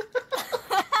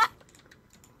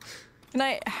 Can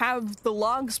I have the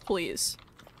logs, please?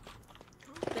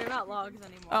 They're not logs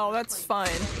anymore. Oh, that's fine.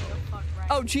 Right.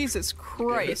 Oh, Jesus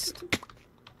Christ.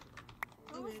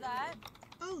 Who was that?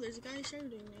 Oh, there's a guy shooting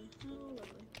me. Oh,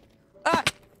 lovely. Ah!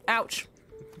 Ouch.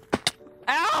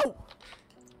 Ow!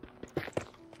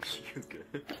 You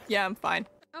good? Yeah, I'm fine.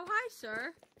 Oh, hi,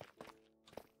 sir.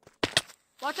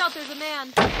 Watch out, there's a man.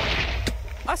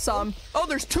 I saw him. Oh,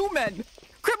 there's two men!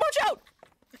 Grim, watch out!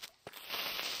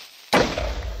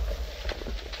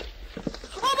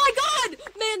 Oh my god!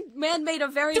 Man made a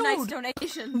very Dude. nice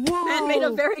donation. Whoa. Man made a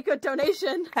very good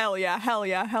donation. Hell yeah, hell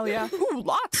yeah, hell yeah. Ooh,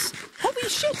 lots! Holy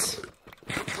shit!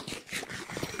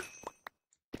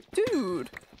 Dude.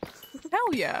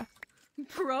 Hell yeah.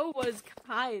 Bro was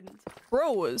kind.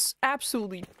 Bro was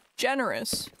absolutely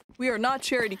generous. We are not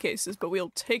charity cases, but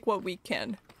we'll take what we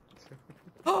can.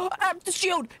 Oh, empty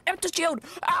shield! Empty shield!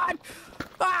 Ah!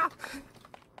 Ah!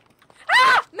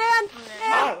 Ah! Man!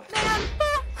 Man!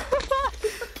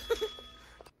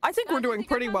 I think we're doing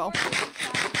pretty well.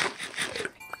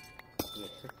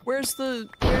 Where's the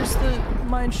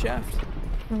mine shaft?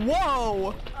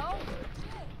 Whoa! Oh,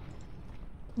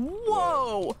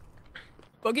 Whoa!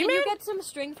 Boogeyman? can you get some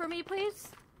string for me, please?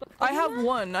 I have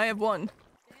one. I have one.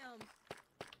 Damn.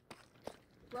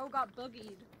 Bro got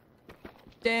boogied.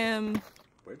 Damn.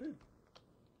 Where did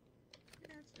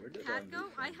Cat go?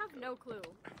 I have no clue.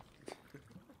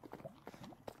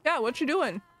 Yeah, what you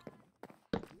doing?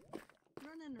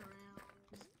 Running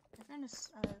around. I found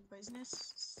a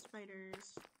business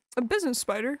spiders. A business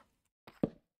spider.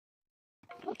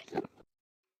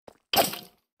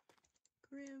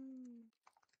 Grim.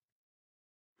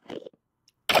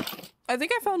 I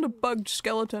think I found a bugged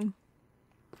skeleton.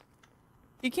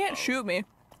 He can't shoot me.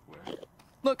 where?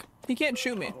 Look, he can't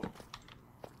shoot me. Oh,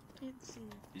 Can't see.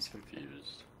 he's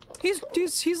confused.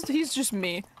 He's just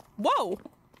me. Whoa!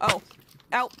 Oh.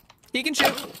 Ow. He can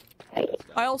shoot.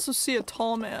 I also see a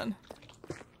tall man.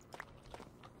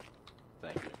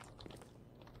 Thank you.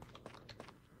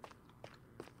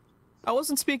 I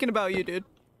wasn't speaking about you, dude.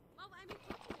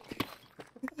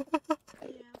 Yeah.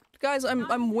 Guys,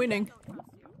 I'm winning.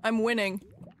 I'm winning.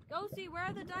 Go see, where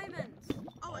are the diamonds?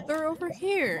 Oh, I They're over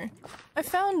here. I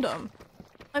found them.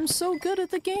 I'm so good at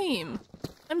the game.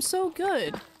 I'm so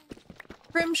good.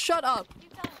 Grim, shut up.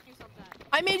 Keep telling yourself that.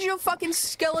 I made you a fucking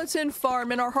skeleton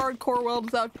farm in our hardcore world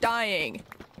without dying.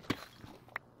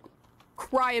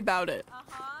 Cry about it.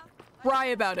 Cry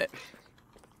about it.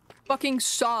 Fucking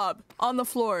sob on the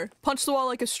floor. Punch the wall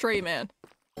like a straight man.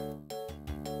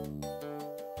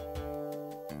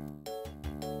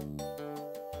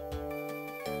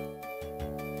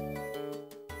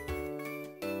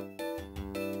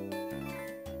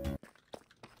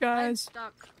 I'm Guys.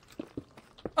 stuck.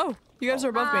 Oh, you guys are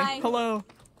above Hi. me. Hello.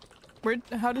 Where?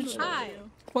 How did you? Hi.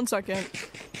 1 second.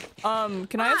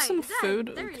 Can I have Hi, some Zen,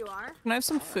 food? There you are. Can I have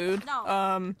some food? No.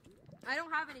 I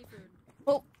don't have any food.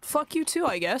 Well, fuck you too,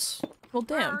 I guess. Well,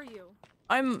 Where damn. are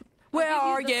you? Where I'll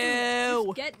are give the food. you?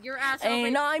 Just get your ass over And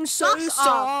here. I'm so Fuck off.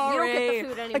 sorry. You don't get the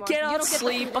food I anymore. You cannot don't get the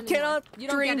sleep. food I cannot anymore. You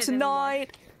don't dream get it anymore.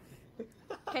 tonight.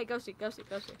 Okay, go see, go see,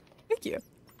 go see. Thank you.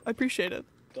 I appreciate it.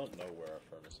 Don't know where our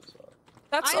furnaces are.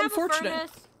 That's I have unfortunate. A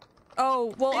furnace.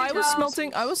 Oh, well, I was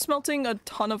Go. smelting a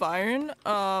ton of iron.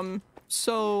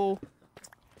 So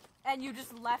And you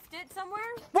just left it somewhere?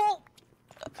 Well,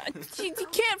 you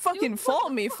can't fucking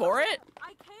fault me for it.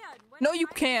 I can. No, you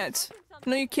can't.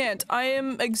 No, you can't. I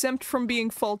am exempt from being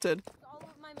faulted. All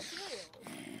of my materials.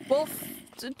 Well,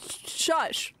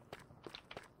 shush.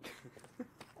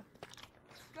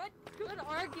 Good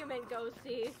argument,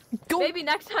 Ghosty. Go. Maybe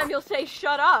next time you'll say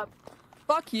shut up.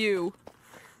 Fuck you.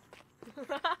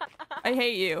 I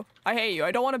hate you. I hate you.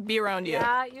 I don't want to be around you.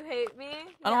 Yeah, you hate me?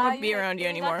 I don't want to be around you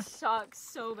anymore. That sucks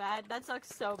so bad. That sucks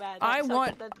so bad.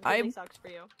 That really sucks for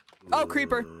you. Oh,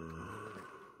 creeper.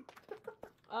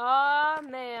 Oh,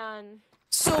 man.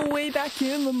 So way back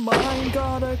in the mine,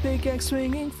 got a pickaxe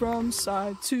swinging from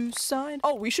side to side.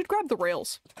 Oh, we should grab the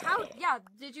rails. How? Yeah,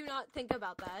 did you not think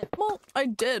about that? Well, I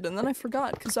did, and then I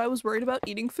forgot, because I was worried about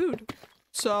eating food.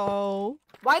 So...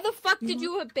 Why the fuck did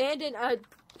you abandon a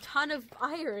ton of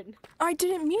iron? I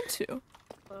didn't mean to.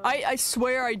 I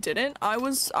swear I didn't. I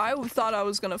thought I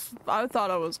was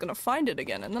gonna find it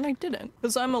again, and then I didn't.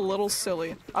 Because I'm a little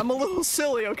silly. I'm a little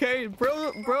silly, okay? Bro,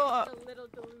 A little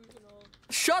delusional.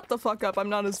 shut the fuck up. I'm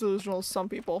not as delusional as some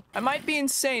people. I might be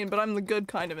insane, but I'm the good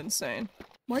kind of insane.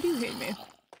 Why do you hate me?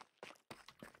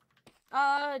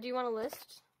 Do you want a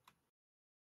list?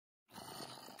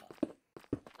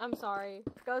 I'm sorry.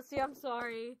 Ghosty, I'm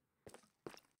sorry.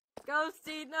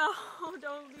 Ghosty, no,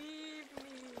 don't leave me.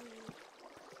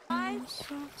 Hi.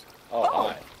 Oh,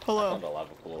 hi. Hello. I found a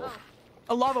lava pool. Oh.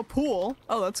 A lava pool?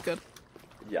 Oh, that's good.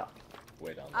 Yeah.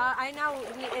 Way down there. I now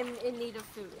am in need of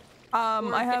food.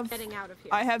 I have... getting out of here.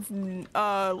 I have,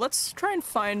 let's try and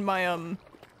find my, the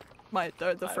I have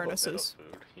a bit of furnaces.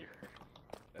 food here.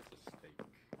 That's a steak.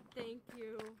 Thank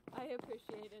you. I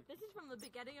appreciate it. This is from the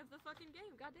beginning of the fucking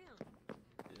game. Goddamn.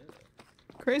 Yeah.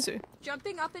 Crazy.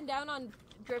 Jumping up and down on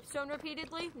dripstone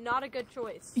repeatedly, not a good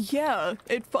choice. Yeah,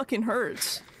 it fucking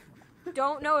hurts.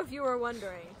 Don't know if you were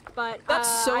wondering, but That's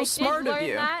so I smart did of learn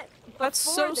you. That That's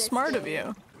so before this smart of game.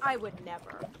 you. I would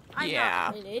never. I'm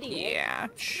Yeah. not an idiot. Yeah,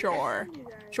 sure.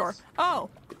 Sure. Oh,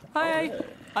 hi. Okay.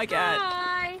 I got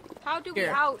Hi. How do we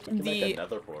Here. out? Can make the,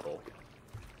 another portal.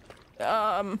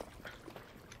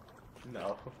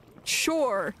 No.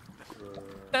 sure.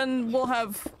 Then we'll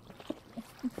have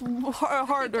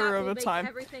harder of a time.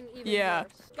 Everything even Yeah. worse.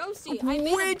 Go see. I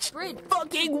made Which a bridge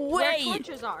fucking where way?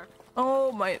 torches are.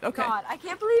 Oh my, okay. God, I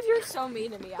can't believe you're so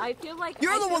mean to me. I feel like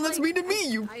You're I the feel one that's like mean to me,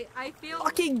 you I feel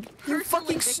fucking, you personally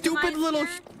fucking stupid victimized little,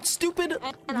 here, stupid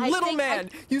and I little think man.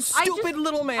 You stupid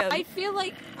little man. I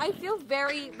feel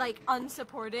very like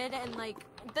unsupported and like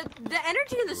the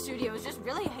energy in the studio is just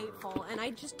really hateful and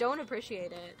I just don't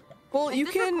appreciate it. Well, Like, you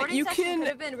this can recording session could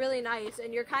have been really nice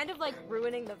and you're kind of like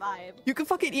ruining the vibe. you can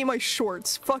fucking eat my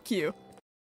shorts. Fuck you.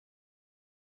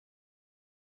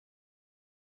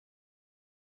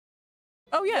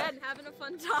 Oh yeah. And having a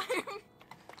fun time.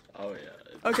 Oh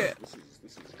yeah. Okay. This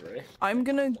is great. I'm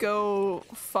gonna go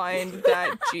find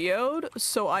that geode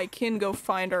so I can go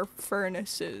find our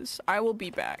furnaces. I will be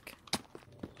back.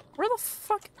 Where the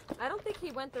fuck? I don't think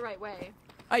he went the right way.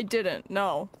 I didn't.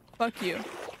 No. Fuck you.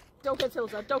 Don't get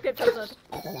Tilda. Don't get Tilda.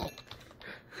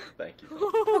 Thank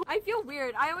you. I feel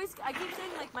weird. I keep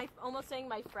saying like almost saying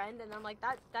my friend, and I'm like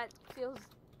that feels.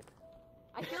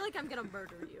 I feel like I'm gonna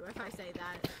murder you if I say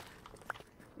that.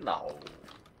 No.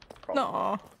 Probably.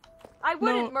 No. I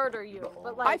wouldn't No. murder you,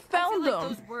 but like I found feel like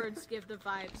them. those words give the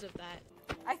vibes of that.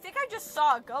 I think I just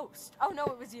saw a ghost. Oh no,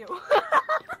 it was you.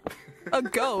 A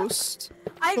ghost.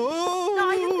 I Oh. no,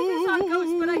 I didn't think I saw a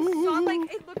ghost, but I saw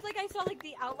like it looked like I saw like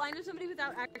the outline of somebody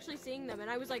without actually seeing them, and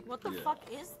I was like, what the Yeah. fuck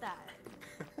is that?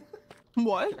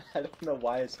 What? I don't know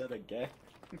why I said again.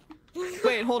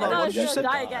 Wait, hold on. No, What did you you'll say?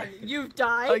 die again. You've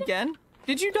died. Again?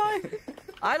 Did you die?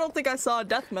 I don't think I saw a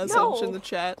death message No. in the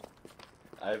chat.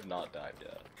 I have not died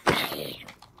yet.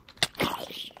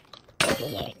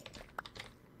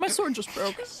 My sword just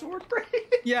broke. Sword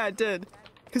break. Yeah, it did.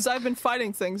 Because I've been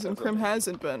fighting things and That's Krim okay.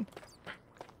 hasn't been.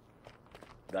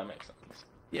 That makes sense.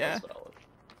 Yeah. That's valid.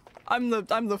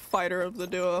 I'm the fighter of the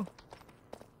duo.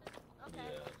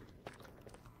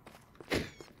 Yeah.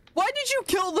 Why did you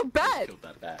kill the I bat? killed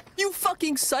that bat. You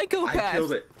fucking psychopath! I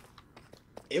killed it.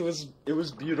 It was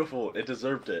beautiful. It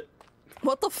deserved it.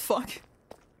 What the fuck?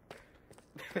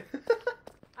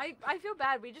 I feel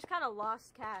bad. We just kind of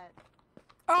lost Cat.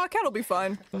 Oh, cat'll be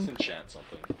fine. Let's enchant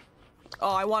something.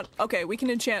 Oh, okay, we can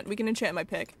enchant my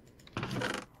pick. Do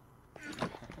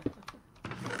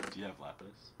you have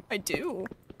lapis? I do.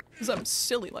 Because I'm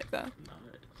silly like that.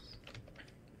 Nice.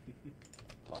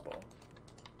 Pop off.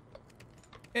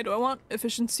 Hey, do I want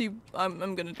efficiency?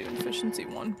 I'm gonna do efficiency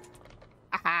 1.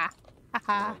 Aha.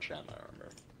 I'll enchant my armor.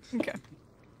 Okay.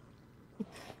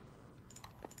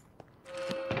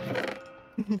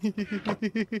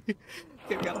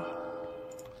 Okay, we got him.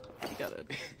 We got it.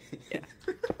 Yeah.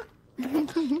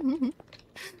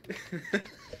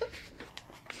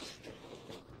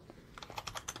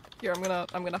 Here, I'm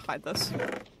gonna hide this.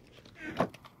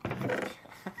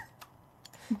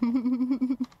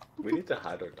 We need to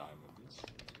hide our diamonds.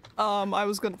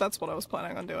 That's what I was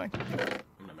planning on doing. I'm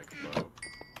gonna make a bow.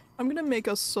 I'm gonna make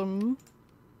us some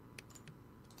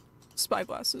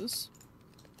spyglasses.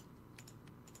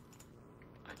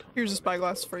 Here's a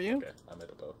spyglass for you. Okay, I made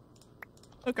a bow.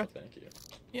 Okay. Oh, thank you.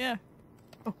 Yeah.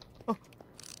 Oh, oh.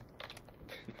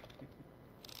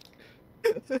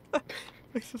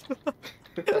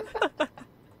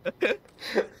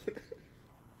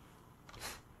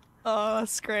 Oh,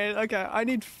 that's great. Okay, I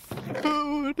need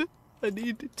food. I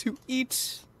need to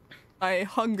eat. I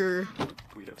hunger.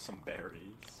 We have some berries.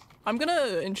 I'm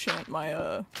gonna enchant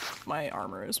my my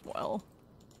armor as well.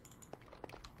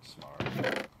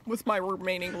 Smart. With my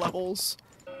remaining levels.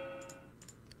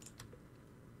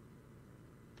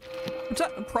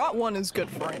 Prot 1 is good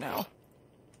for right now.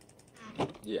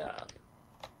 Yeah.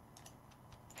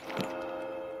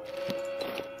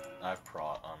 I have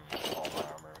prot on all my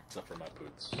armor, except for my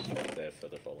boots. They have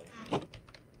feather falling.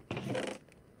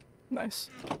 Nice.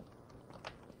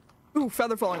 Ooh,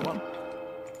 feather falling one.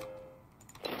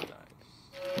 Nice.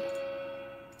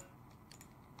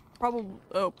 Probably.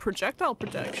 Oh, projectile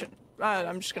protection.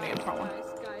 I'm just gonna get prot 1.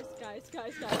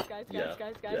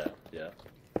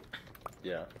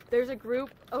 Yeah. There's a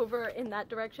group over in that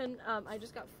direction. I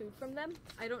just got food from them.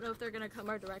 I don't know if they're gonna come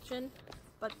our direction,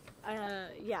 but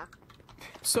yeah.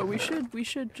 So we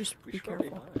should just be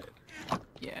careful.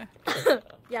 Yeah.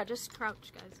 Yeah, just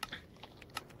crouch, guys.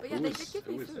 But yeah, they did give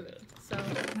me food. So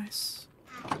Nice.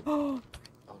 Oh,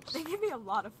 they gave me a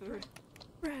lot of food.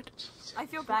 red. I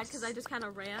feel bad because I just kind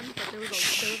of ran, but there was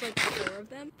like 4 of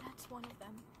them. That's one of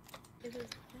them. It was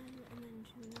Ben and then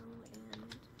Juno and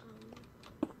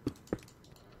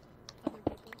other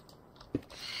people.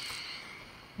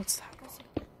 What's that?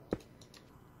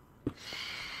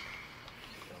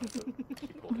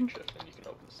 Keep holding shift and you can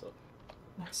open stuff.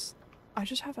 Nice. I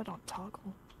just have it on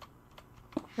toggle.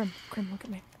 Grim, look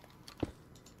at me.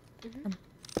 Grim.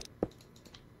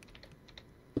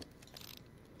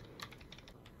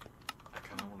 I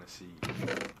kinda wanna see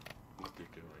what they're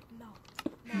doing. No.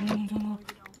 No. You don't. No.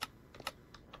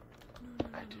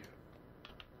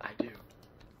 I do.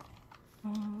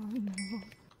 No.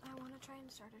 I want to try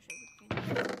and start a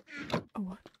sugarcane. A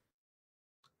what?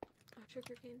 A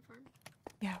sugarcane farm.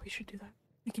 Yeah, we should do that.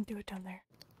 We can do it down there.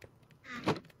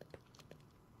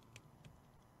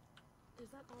 Is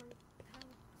that our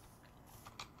house?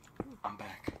 I'm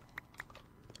back.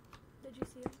 Did you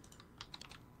see him?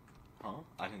 Huh?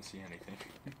 I didn't see anything.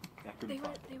 I couldn't They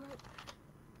find were them.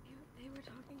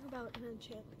 talking about an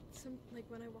enchant. Like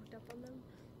when I walked up on them,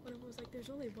 one of them was like, "There's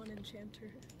only one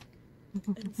enchanter,"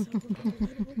 and so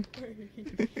don't worry.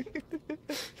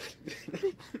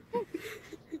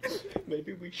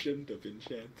 Maybe we shouldn't have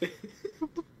enchanted.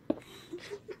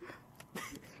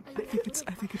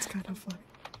 I think it's kind of funny.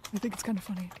 I think it's kind of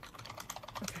funny.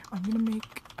 Okay, I'm gonna make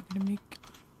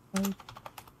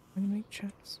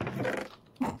chests.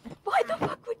 Why the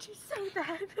fuck would you say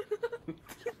that?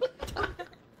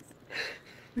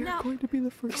 We're No. going to be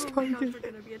the first Oh my God, target. we're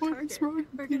gonna be a What target. is wrong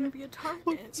We're with gonna you? be a target.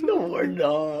 What's No, wrong we're with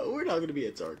not. We're not gonna be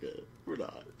a target. We're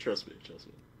not. Trust me.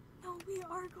 No, we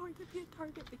are going to be a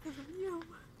target because of you.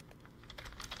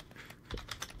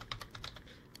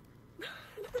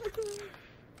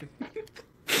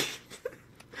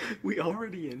 We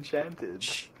already enchanted.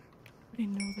 Shh. I already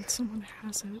know that someone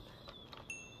has it.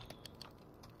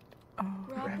 Oh,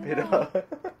 Wrap It up.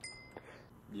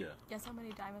 Yeah. Guess how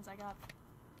many diamonds I got?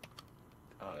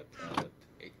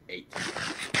 8.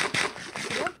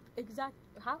 Yep, exact.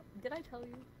 How did I tell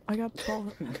you? I got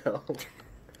 12. No.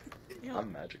 Yeah.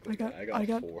 I'm magic. I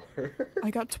got 4.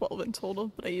 I got 12 in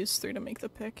total, but I used 3 to make the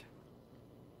pick.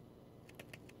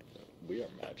 We are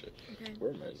magic. Okay. We're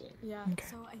amazing. Yeah. Okay.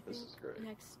 So I This think is great.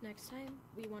 next time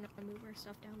we want to move our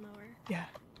stuff down lower. Yeah.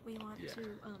 We want Yeah.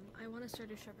 to I want to start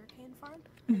a sugarcane farm,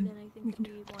 Mhm. and then I We think can we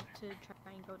do want to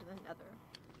try and go to the Nether.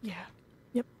 Yeah.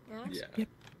 Yeah. Yeah. Yep.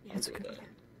 Yeah. That's good. Okay.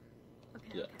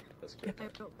 Okay. Yeah. Okay. That's good.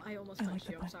 I almost I like punched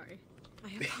that you. I'm plan. sorry. I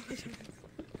apologize.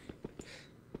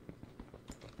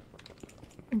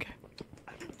 Okay.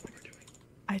 I don't know what we're doing.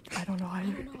 I don't know I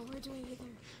either. don't know what we're doing either.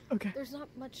 Okay. There's not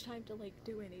much time to like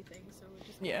do anything, so we're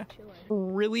just Yeah. chilling.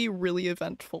 Really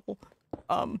eventful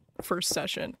first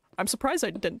session. I'm surprised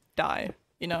I didn't die.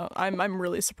 You know, I'm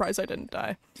really surprised I didn't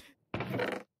die.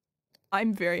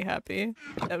 I'm very happy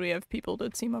that we have people to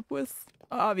team up with.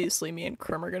 Obviously me and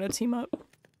Krim are gonna team up.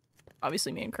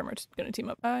 Obviously me and Krim are gonna team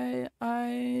up.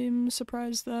 I'm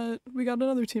surprised that we got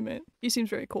another teammate. He seems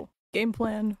very cool. Game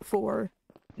plan for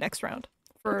next round,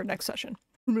 for next session.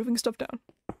 We're moving stuff down.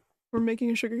 We're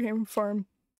making a sugarcane farm,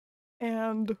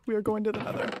 and we are going to the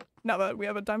nether. Now that we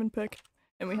have a diamond pick,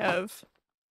 and we have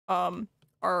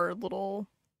our little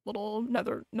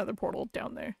nether portal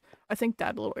down there. I think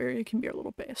that little area can be our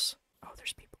little base. Oh,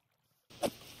 there's people.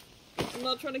 I'm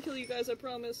not trying to kill you guys, I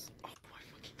promise. Oh my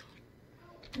fucking god.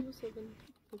 107,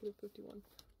 negative 51.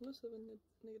 107,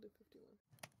 negative 51.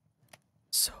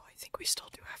 So I think we still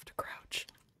do have to crouch.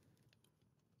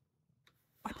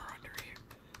 When we're under here.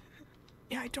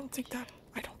 Yeah, I don't think that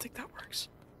works.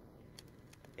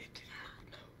 It didn't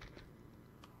work, no.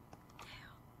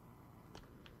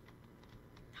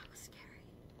 That was scary.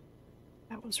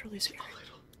 That was really scary. A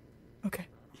little. Okay.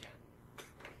 Yeah.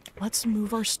 Let's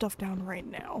move our stuff down right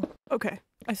now. Okay.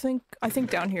 I think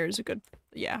down here is a good,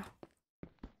 yeah.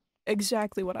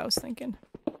 Exactly what I was thinking.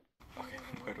 Okay,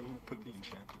 where do we put the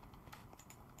enchantment?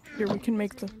 Here, we can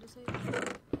make the...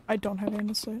 I don't have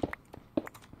andesite.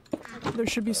 There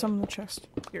should be some in the chest.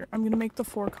 Here, I'm gonna make the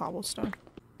 4 cobblestone.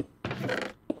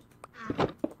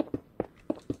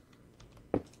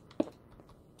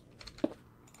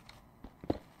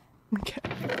 Okay.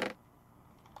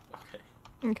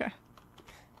 Okay.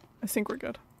 I think we're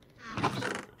good. We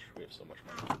have so much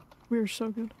money. We are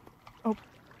so good. Oh,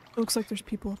 it looks like there's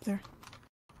people up there.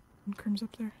 And Krim's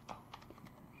up there. Oh.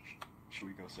 Should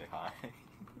we go say hi?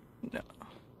 No.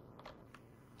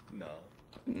 No.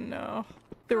 No.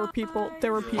 There were people.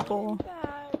 There were people.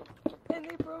 Back, and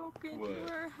they broke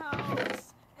into our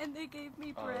house, and they gave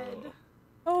me bread.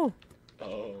 Oh.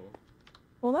 Oh.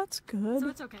 Well, that's good. So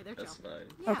it's okay. They're chill. That's nice.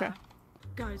 Yeah. Okay.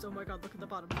 Guys, oh my god, look at the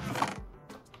bottom.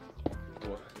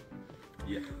 What?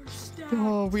 Yeah.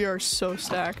 Oh, we are so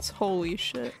stacked. Holy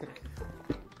shit.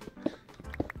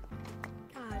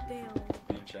 God damn.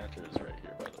 The enchanter is right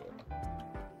here, by the way.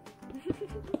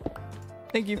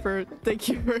 Thank you for.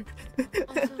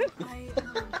 Also,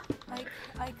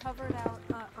 I covered out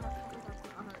our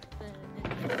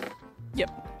Yep.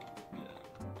 Yeah.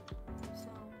 So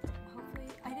hopefully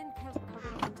I didn't cover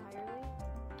it entirely.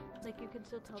 Like you can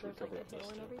still tell there's like a hill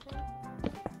and everything.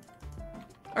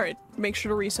 All right. Make sure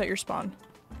to reset your spawn.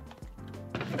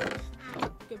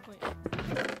 Good point. Oh,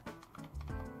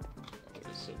 it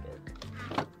is so dark.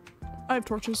 I have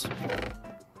torches.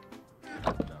 Nice.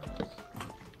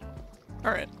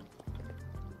 All right.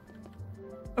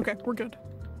 Okay, we're good.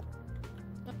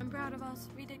 I'm proud of us.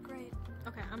 We did great.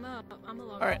 Okay, I'm a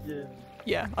log. All right. Yeah.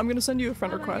 Yeah, I'm gonna send you a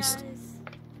friend Bye, request. guys.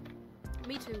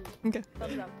 Me too. Okay.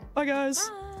 Thumbs up. Bye,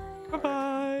 guys. Bye.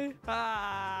 Bye.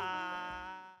 Bye.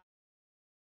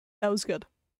 That was good.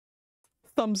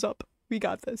 Thumbs up. We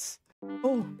got this.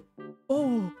 Oh.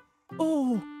 Oh.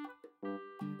 Oh.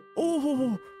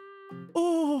 Oh.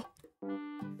 Oh.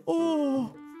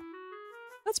 Oh.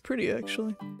 That's pretty,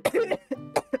 actually.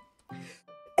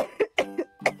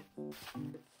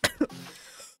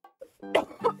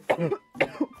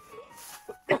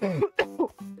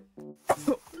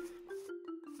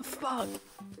 Fuck.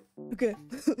 Okay.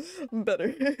 I'm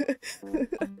better.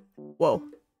 Whoa.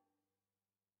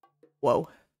 Whoa.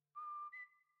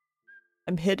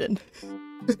 I'm hidden.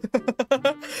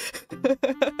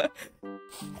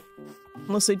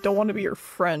 Unless they don't want to be your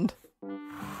friend.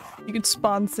 You could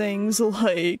spawn things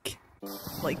like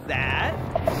that.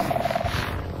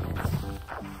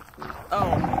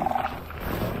 Oh.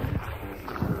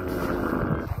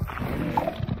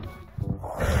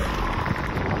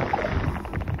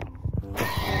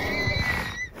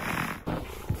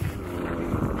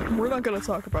 We're not gonna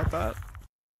talk about that.